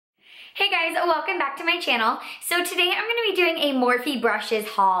Hey guys, welcome back to my channel. So today I'm going to be doing a Morphe Brushes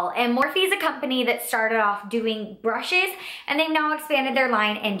haul, and Morphe is a company that started off doing brushes and they've now expanded their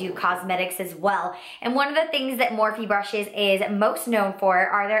line and do cosmetics as well. And one of the things that Morphe Brushes is most known for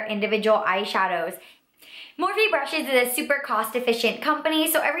are their individual eyeshadows. Morphe Brushes is a super cost-efficient company,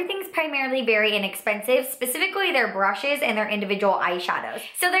 so everything's primarily very inexpensive, specifically their brushes and their individual eyeshadows.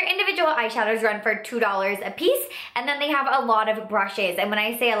 So their individual eyeshadows run for $2 a piece, and then they have a lot of brushes. And when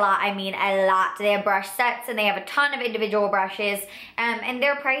I say a lot, I mean a lot. They have brush sets, and they have a ton of individual brushes, and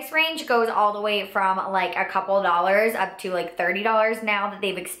their price range goes all the way from like a couple dollars up to like $30 now that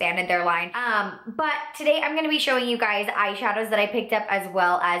they've expanded their line. But today I'm going to be showing you guys eyeshadows that I picked up as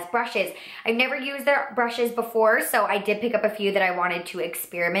well as brushes. I've never used their brushes before, so I did pick up a few that I wanted to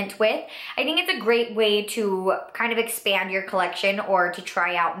experiment with. I think it's a great way to kind of expand your collection or to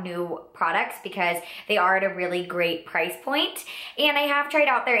try out new products because they are at a really great price point. And I have tried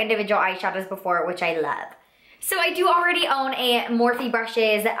out their individual eyeshadows before, which I love. So I do already own a Morphe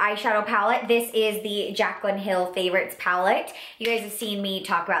Brushes eyeshadow palette. This is the Jaclyn Hill Favorites palette. You guys have seen me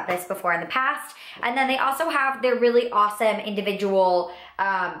talk about this before in the past. And then they also have their really awesome individual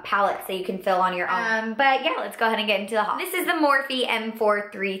palettes that you can fill on your own. But yeah, let's go ahead and get into the haul. This is the Morphe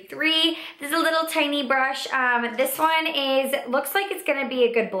M433. This is a little tiny brush. This one looks like it's gonna be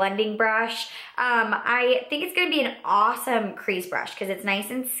a good blending brush. I think it's gonna be an awesome crease brush because it's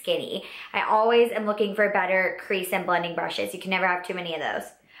nice and skinny. I always am looking for better crease and blending brushes. You can never have too many of those.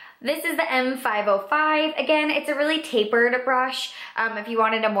 This is the M505. Again, it's a really tapered brush. If you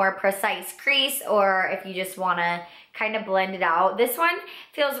wanted a more precise crease or if you just wanna kind of blend it out. This one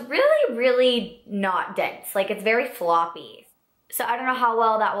feels really, really not dense. Like it's very floppy. So I don't know how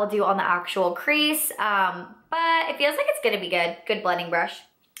well that will do on the actual crease, but it feels like it's gonna be good. Good blending brush.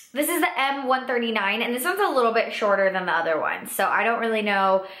 This is the M139, and this one's a little bit shorter than the other one. So I don't really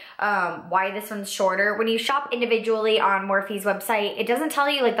know why this one's shorter. When you shop individually on Morphe's website, it doesn't tell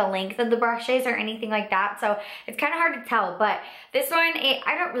you like the length of the brushes or anything like that. So it's kind of hard to tell, but this one,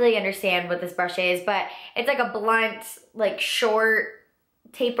 I don't really understand what this brush is, but it's like a blunt, like short,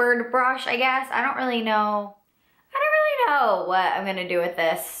 tapered brush, I guess. I don't really know what I'm gonna do with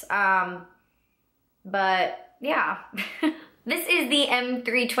this. But yeah. This is the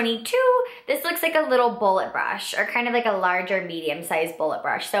M322. This looks like a little bullet brush or kind of like a larger medium-sized bullet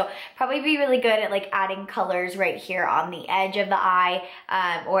brush. So probably be really good at like adding colors right here on the edge of the eye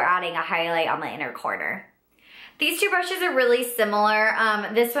or adding a highlight on the inner corner. These two brushes are really similar.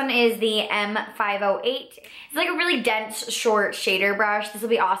 This one is the M508. It's like a really dense, short shader brush. This will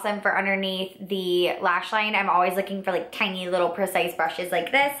be awesome for underneath the lash line. I'm always looking for like tiny little precise brushes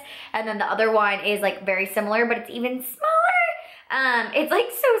like this. And then the other one is like very similar, but it's even smaller. It's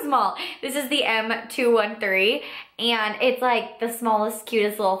like so small. This is the M213, and it's like the smallest,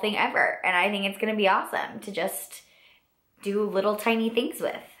 cutest little thing ever. And I think it's gonna be awesome to just do little tiny things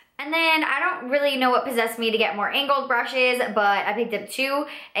with. And then I don't really know what possessed me to get more angled brushes, but I picked up two.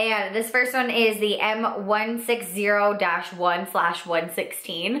 And this first one is the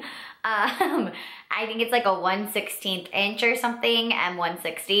M160-1/116. I think it's like a 1/16 inch or something,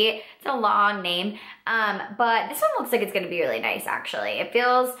 M160. It's a long name. But this one looks like it's gonna be really nice actually. It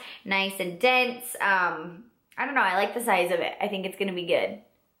feels nice and dense. I don't know, I like the size of it. I think it's gonna be good.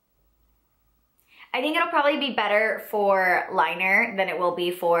 I think it'll probably be better for liner than it will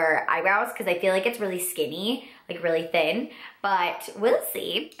be for eyebrows because I feel like it's really skinny, like really thin, but we'll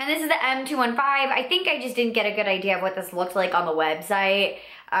see. And this is the M215. I think I just didn't get a good idea of what this looked like on the website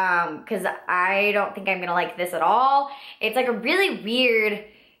because I don't think I'm gonna like this at all. It's like a really weird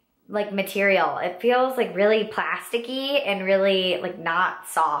like material. It feels like really plasticky and really like not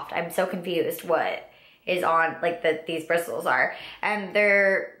soft. I'm so confused what is on like these bristles are, and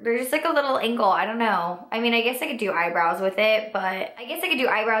they're just like a little angle. I don't know. I mean, I guess I could do eyebrows with it, but I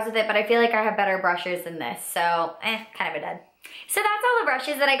feel like I have better brushes than this, so kind of a dud. So that's all the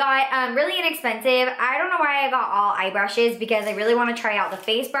brushes that I got. Really inexpensive. I don't know why I got all eye brushes because I really want to try out the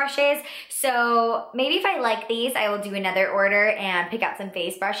face brushes. So maybe if I like these, I will do another order and pick out some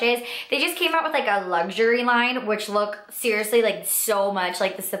face brushes. They just came out with like a luxury line, which look seriously like so much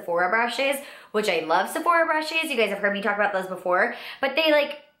like the Sephora brushes, which I love Sephora brushes. You guys have heard me talk about those before, but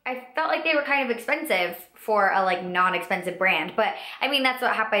I felt like they were kind of expensive for a like non-expensive brand. But I mean, that's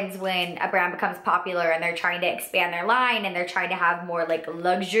what happens when a brand becomes popular and they're trying to expand their line and they're trying to have more like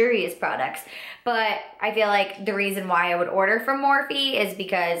luxurious products. But I feel like the reason why I would order from Morphe is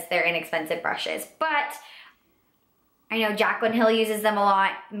because they're inexpensive brushes. But I know Jaclyn Hill uses them a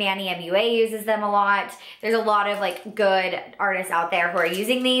lot. Manny MUA uses them a lot. There's a lot of like good artists out there who are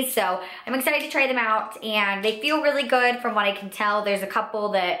using these. So I'm excited to try them out and they feel really good from what I can tell. There's a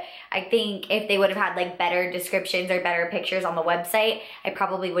couple that I think if they would have had like better descriptions or better pictures on the website, I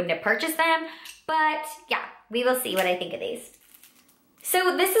probably wouldn't have purchased them. But yeah, we will see what I think of these.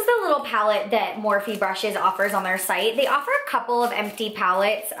 So this is the little palette that Morphe Brushes offers on their site. They offer a couple of empty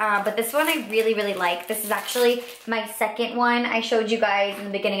palettes, but this one I really, really like. This is actually my second one. I showed you guys in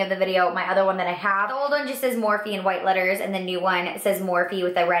the beginning of the video, my other one that I have. The old one just says Morphe in white letters, and the new one says Morphe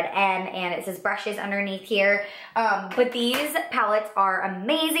with a red N, and it says brushes underneath here. But these palettes are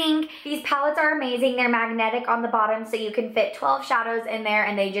amazing. These palettes are amazing. They're magnetic on the bottom, so you can fit 12 shadows in there,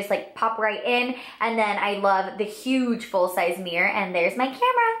 and they just like pop right in. And then I love the huge full-size mirror, and there's my camera.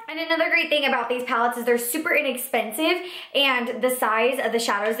 And another great thing about these palettes is they're super inexpensive, and the size of the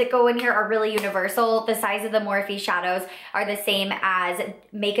shadows that go in here are really universal. The size of the Morphe shadows are the same as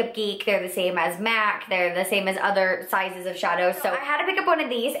Makeup Geek, they're the same as MAC, they're the same as other sizes of shadows. So I had to pick up one of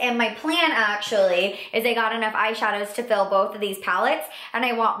these, and my plan actually is I got enough eyeshadows to fill both of these palettes, and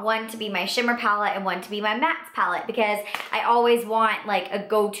I want one to be my shimmer palette and one to be my matte palette, because I always want like a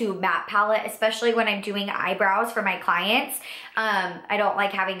go-to matte palette, especially when I'm doing eyebrows for my clients. I don't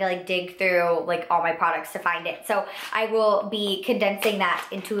like having to like dig through like all my products to find it. So I will be condensing that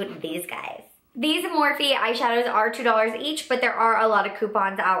into these guys. These Morphe eyeshadows are $2 each, but there are a lot of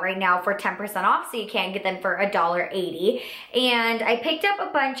coupons out right now for 10% off, so you can get them for $1.80. And I picked up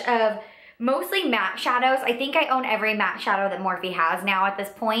a bunch of mostly matte shadows. I think I own every matte shadow that Morphe has now at this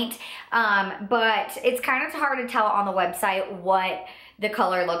point, but it's kind of hard to tell on the website what the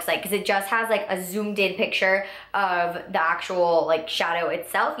color looks like, because it just has like a zoomed in picture of the actual like shadow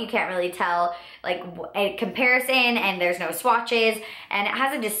itself. You can't really tell like a comparison, and there's no swatches, and it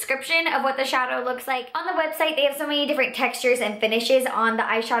has a description of what the shadow looks like. On the website, they have so many different textures and finishes on the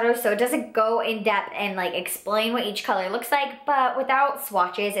eyeshadow, so it doesn't go in depth and like explain what each color looks like, but without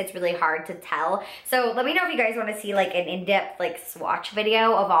swatches, it's really hard to tell. So let me know if you guys want to see like an in-depth like swatch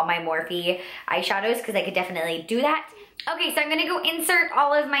video of all my Morphe eyeshadows, because I could definitely do that. Okay, so I'm gonna go insert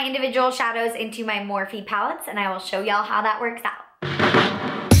all of my individual shadows into my Morphe palettes, and I will show y'all how that works out.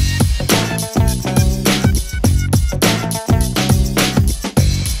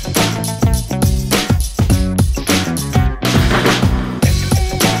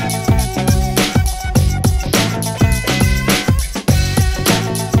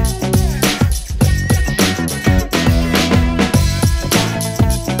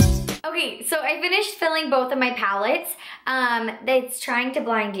 Okay, so I finished filling both of my palettes. It's trying to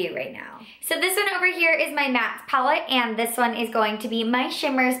blind you right now. So this one over here is my matte palette, and this one is going to be my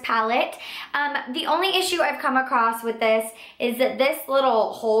shimmers palette. The only issue I've come across with this is that this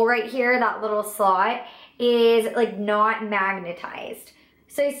little hole right here, that little slot, is like not magnetized.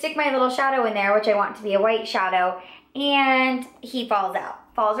 So I stick my little shadow in there, which I want to be a white shadow, and he falls out.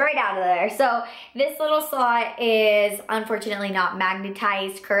 Falls right out of there. So this little slot is unfortunately not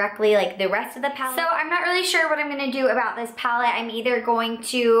magnetized correctly like the rest of the palette. So I'm not really sure what I'm gonna do about this palette. I'm either going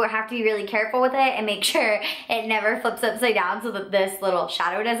to have to be really careful with it and make sure it never flips upside down so that this little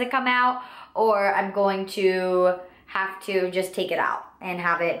shadow doesn't come out, or I'm going to have to just take it out and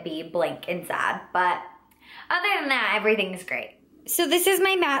have it be blank and sad. But other than that, everything's great. So this is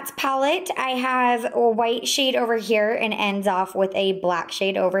my matte palette. I have a white shade over here and ends off with a black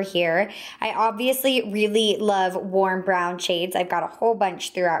shade over here. I obviously really love warm brown shades. I've got a whole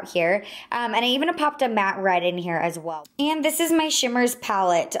bunch throughout here. And I even popped a matte red in here as well. And this is my shimmers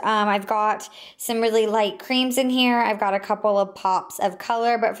palette. I've got some really light creams in here. I've got a couple of pops of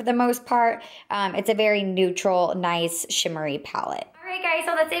color, but for the most part, it's a very neutral, nice shimmery palette. Alright guys,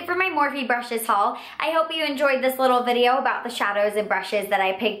 so that's it for my Morphe Brushes haul. I hope you enjoyed this little video about the shadows and brushes that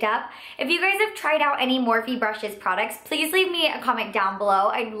I picked up. If you guys have tried out any Morphe Brushes products, please leave me a comment down below.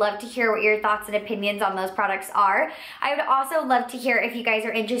 I'd love to hear what your thoughts and opinions on those products are. I would also love to hear if you guys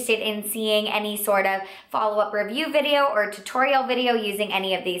are interested in seeing any sort of follow-up review video or tutorial video using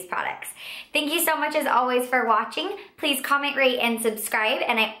any of these products. Thank you so much as always for watching. Please comment, rate, and subscribe,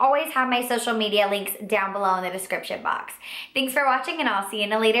 and I always have my social media links down below in the description box. Thanks for watching, and I'll see you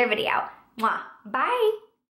in a later video. Mwah. Bye!